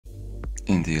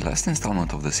In the last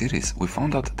installment of the series, we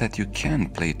found out that you can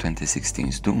play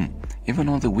 2016's Doom, even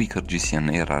on the weaker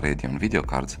GCN era Radeon video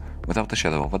cards, without a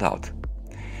shadow of a doubt.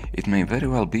 It may very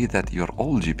well be that your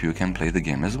old GPU can play the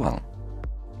game as well.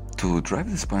 To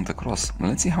drive this point across,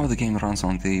 let's see how the game runs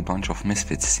on the bunch of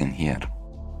misfits seen here.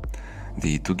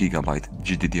 The 2GB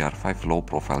GDDR3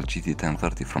 low-profile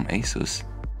GT1030 from Asus,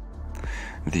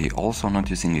 the also not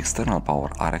using external power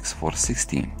RX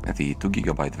 460, the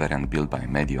 2GB variant built by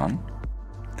Xeon,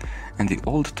 and the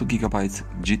old 2GB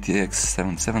GTX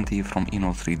 770 from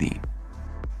Inno3D.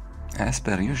 As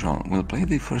per usual, we'll play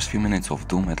the first few minutes of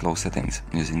Doom at low settings,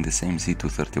 using the same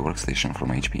Z230 workstation from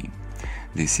HP.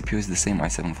 The CPU is the same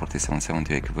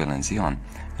i7-4770 equivalent Xeon,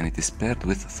 and it is paired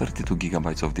with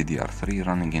 32GB of DDR3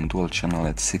 running in dual channel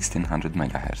at 1600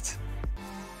 MHz.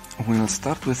 We'll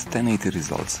start with 1080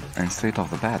 results, and straight off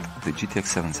the bat, the GTX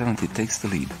 770 takes the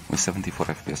lead, with 74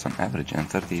 FPS on average and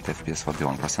 38 FPS for the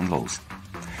 1% lows.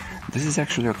 This is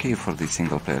actually okay for the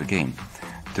single-player game.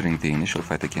 During the initial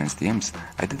fight against the imps,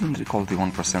 I didn't recall the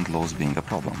 1% lows being a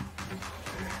problem.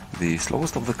 The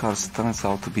slowest of the cards turns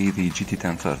out to be the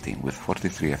GT1030, with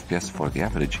 43 FPS for the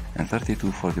average and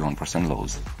 32 for the 1%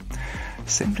 lows.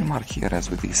 Same remark here as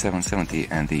with the 770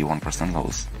 and the 1%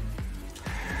 lows.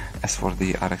 As for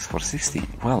the RX 460,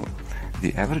 well,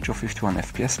 the average of 51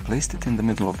 FPS placed it in the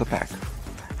middle of the pack.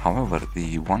 However,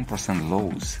 the 1%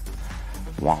 lows,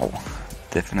 wow,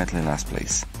 definitely last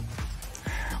place.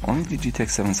 Only the GTX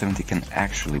 770 can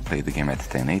actually play the game at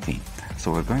 1080,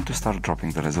 so we're going to start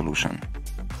dropping the resolution.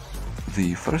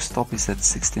 The first stop is at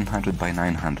 1600 by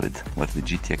 900, where the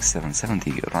GTX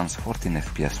 770 runs 14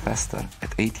 FPS faster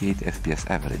at 88 FPS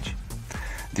average.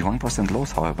 The 1%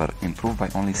 lows, however, improve by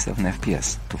only 7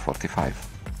 FPS to 45.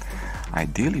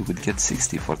 Ideally, we'd get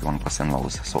 60 for the 1%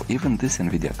 lows, so even this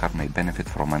Nvidia card may benefit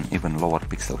from an even lower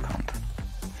pixel count.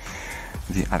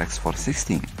 The RX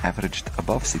 460 averaged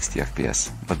above 60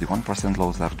 FPS, but the 1%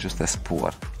 lows are just as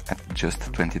poor, at just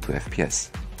 22 FPS.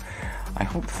 I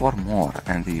hoped for more,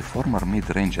 and the former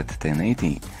mid-range at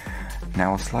 1080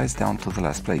 now slides down to the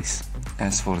last place.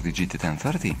 As for the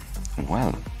GT1030,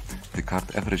 well, the card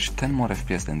averaged 10 more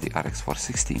FPS than the RX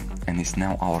 460, and is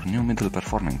now our new middle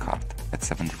performing card, at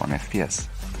 71 FPS.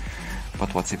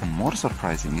 But what's even more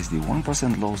surprising is the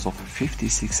 1% lows of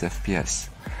 56 FPS.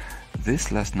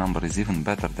 This last number is even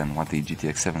better than what the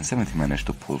GTX 770 managed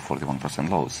to pull for the 1%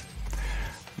 lows.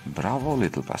 Bravo,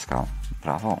 little Pascal,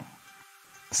 bravo.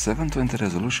 720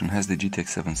 resolution has the GTX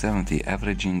 770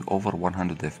 averaging over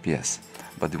 100 FPS,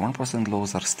 but the 1%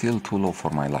 lows are still too low for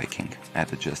my liking,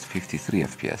 at just 53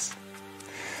 FPS.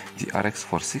 The RX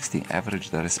 460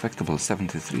 averaged a respectable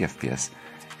 73 FPS,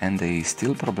 and a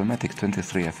still problematic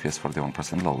 23 FPS for the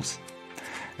 1% lows.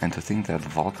 And to think that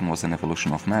Vulkan was an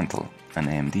evolution of Mantle, an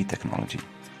AMD technology.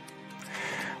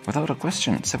 Without a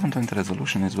question, 720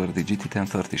 resolution is where the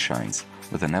GT1030 shines,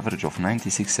 with an average of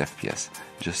 96 FPS,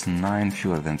 just 9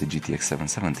 fewer than the GTX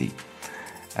 770.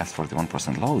 As for the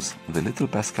 1% lows, the little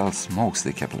Pascal smokes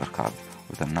the Kepler card,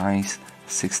 with a nice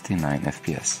 69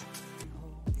 FPS.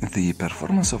 The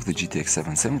performance of the GTX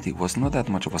 770 was not that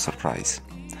much of a surprise.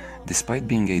 Despite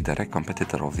being a direct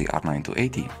competitor of the R9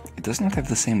 280, it does not have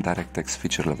the same DirectX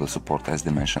feature level support as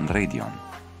the mentioned Radeon.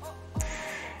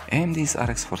 AMD's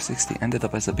RX 460 ended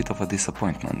up as a bit of a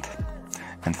disappointment.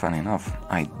 And funny enough,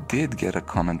 I did get a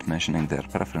comment mentioning their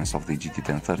preference of the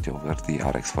GT1030 over the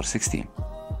RX 460.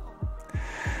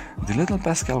 The little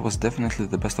Pascal was definitely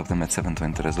the best of them at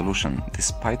 720 resolution,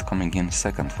 despite coming in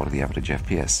second for the average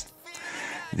FPS.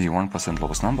 The 1%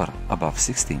 lowest number, above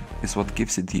 60, is what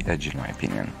gives it the edge in my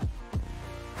opinion.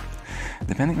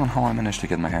 Depending on how I manage to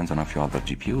get my hands on a few other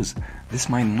GPUs, this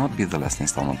might not be the last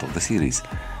installment of the series.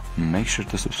 Make sure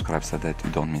to subscribe so that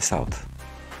you don't miss out.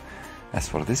 As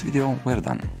for this video, we're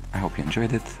done. I hope you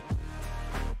enjoyed it,